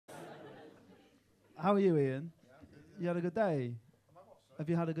How are you, Ian? You had a good day? Have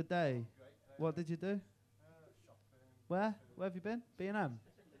you had a good day? What did you do? Where? Where have you been? B&M?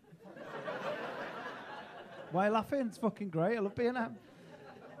 Why are you laughing? It's fucking great. I love B&M.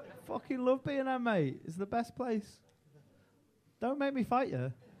 Fucking love B&M, mate. It's the best place. Don't make me fight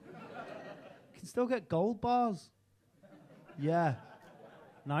you. You can still get gold bars. Yeah.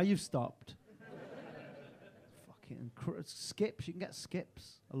 Now you've stopped. Fucking skips. You can get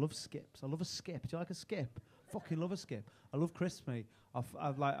skips. I love skips. I love a skip. Do you like a skip? Fucking love a skip. I love crisps, mate.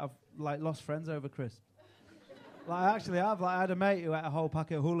 I've lost friends over crisps. I had a mate who ate a whole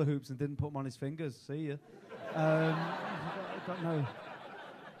packet of hula hoops and didn't put them on his fingers. See ya.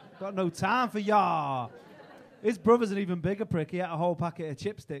 Got no time for ya. His brother's an even bigger prick. He ate a whole packet of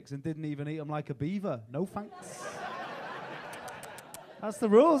chipsticks and didn't even eat them like a beaver. No thanks. That's the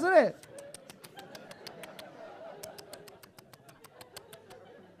rules, isn't it?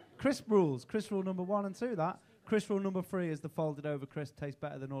 Crisp rules. Crisp rule number 1 and 2, that. Crisp rule number 3 is the folded over crisp tastes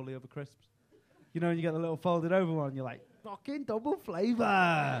better than all the other crisps. You know when you get the little folded over one, you're like, fucking double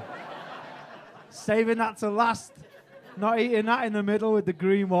flavour. Saving that to last. Not eating that in the middle with the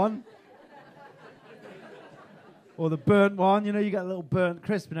green one. Or the burnt one. You know, you get a little burnt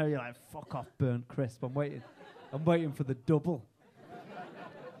crisp. You know, you're like, fuck off, burnt crisp. I'm waiting for the double.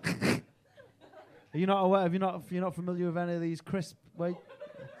 Are you not aware? If you're not familiar with any of these crisp? Wait.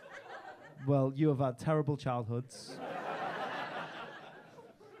 Well, you have had terrible childhoods.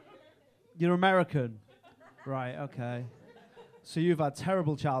 You're American. Right, okay. So you've had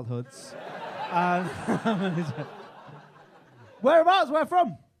terrible childhoods. Whereabouts? Where from?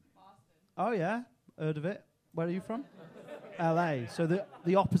 Boston. Oh, yeah. Heard of it. Where are you from? LA. So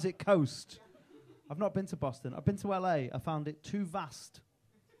the opposite coast. I've not been to Boston. I've been to LA. I found it too vast.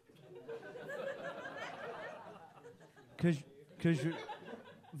 Because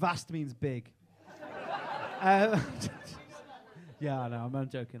vast means big. Yeah, I know. I'm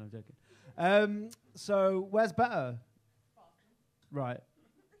joking. So where's better? Boston. Right.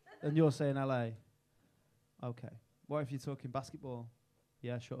 And you're saying LA. Okay. What if you're talking basketball?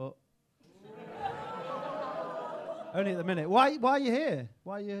 Yeah, shut up. Only at the minute. Why are you here?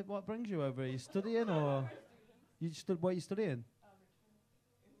 What brings you over? Are you studying or what are you studying?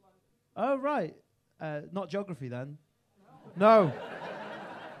 Oh, right. Not geography then? No.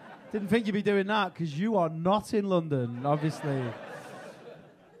 Didn't think you'd be doing that because you are not in London, obviously.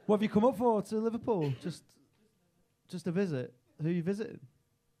 What have you come up for to Liverpool? Just a visit? Who are you visiting?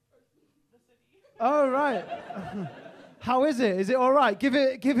 The city. Oh, right. How is it? Is it all right? Give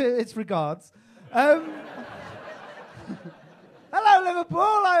it its regards. Hello, Liverpool.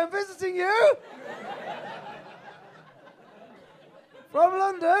 I am visiting you from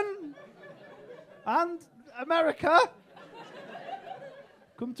London and America.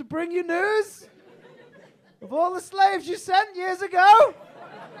 Come to bring you news of all the slaves you sent years ago.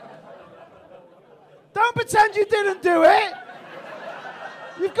 Don't pretend you didn't do it.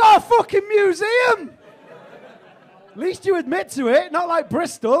 You've got a fucking museum. At least you admit to it, not like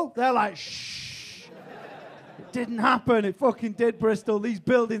Bristol. They're like, shh. It didn't happen. It fucking did, Bristol. These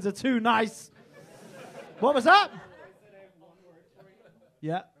buildings are too nice. What was that?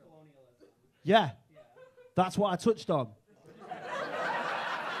 Yeah. Yeah. That's what I touched on.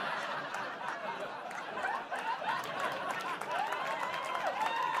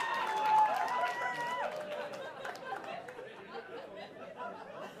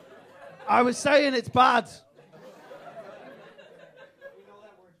 I was saying it's bad. We know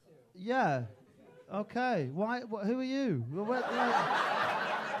that word too. Yeah. Okay. Why? Who are you?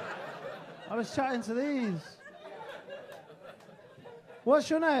 I was chatting to these. What's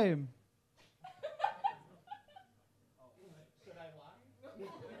your name? Should I lie?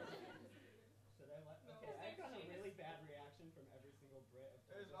 Should I lie? Okay, I got a really bad reaction from every single Brit.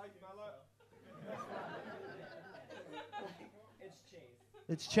 It's Chase.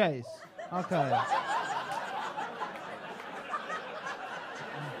 It's Chase. Okay.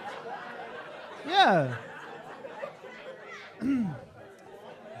 Yeah.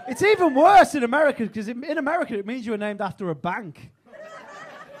 It's even worse in America because in America it means you were named after a bank.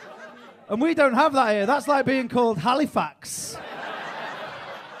 And we don't have that here. That's like being called Halifax.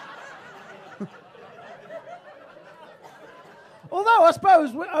 Although I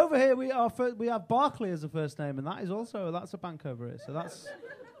suppose over here we have Barclay as a first name, and that's a bank over here. So that's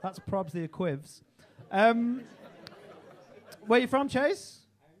probs the equivs. Where you from, Chase?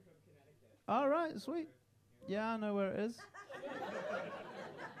 I'm from Connecticut. All right, sweet. Yeah, I know where it is.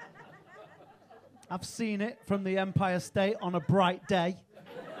 I've seen it from the Empire State on a bright day.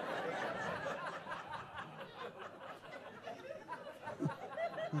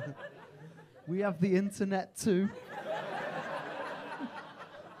 We have the internet too.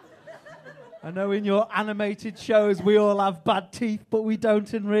 I know in your animated shows we all have bad teeth, but we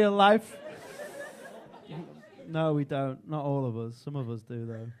don't in real life. No, we don't. Not all of us. Some of us do,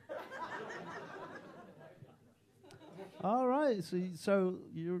 though. All right. So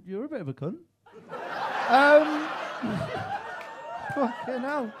you're a bit of a cunt. Fucking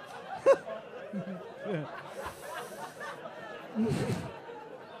hell. Yeah.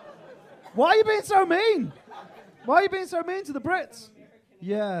 Why are you being so mean? Why are you being so mean to the Brits?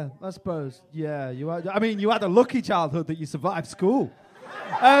 Yeah, I suppose. Yeah, you had a lucky childhood that you survived school.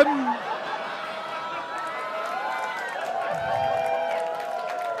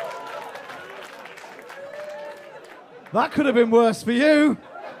 That could have been worse for you.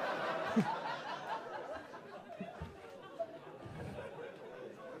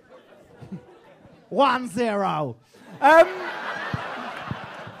 1-0.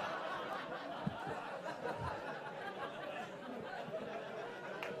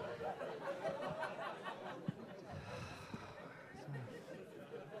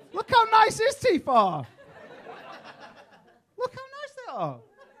 Look how nice his teeth are. Look how nice they are.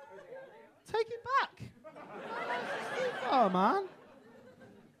 Take it back. Oh, man.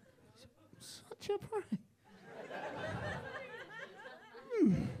 Such a prank.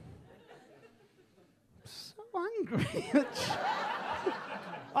 So angry.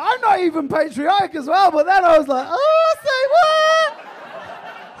 I'm not even patriotic as well, but then I was like, oh, say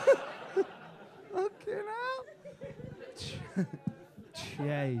what? Fucking hell.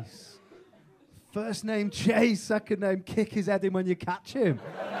 Chase. First name Chase, second name kick his head in when you catch him.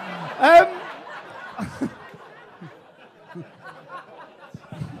 At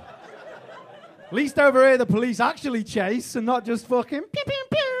least over here the police actually chase and not just fucking pew pew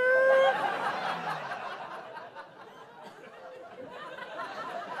pew.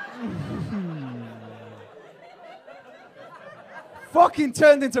 Fucking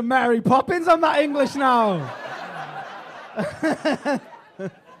turned into Mary Poppins. I'm not English now.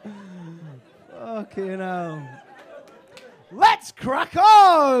 Fucking hell. Let's crack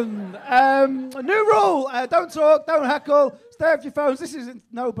on. A new rule. Don't talk, don't heckle, stay off your phones. This isn't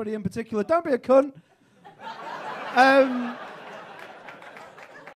nobody in particular. Don't be a cunt.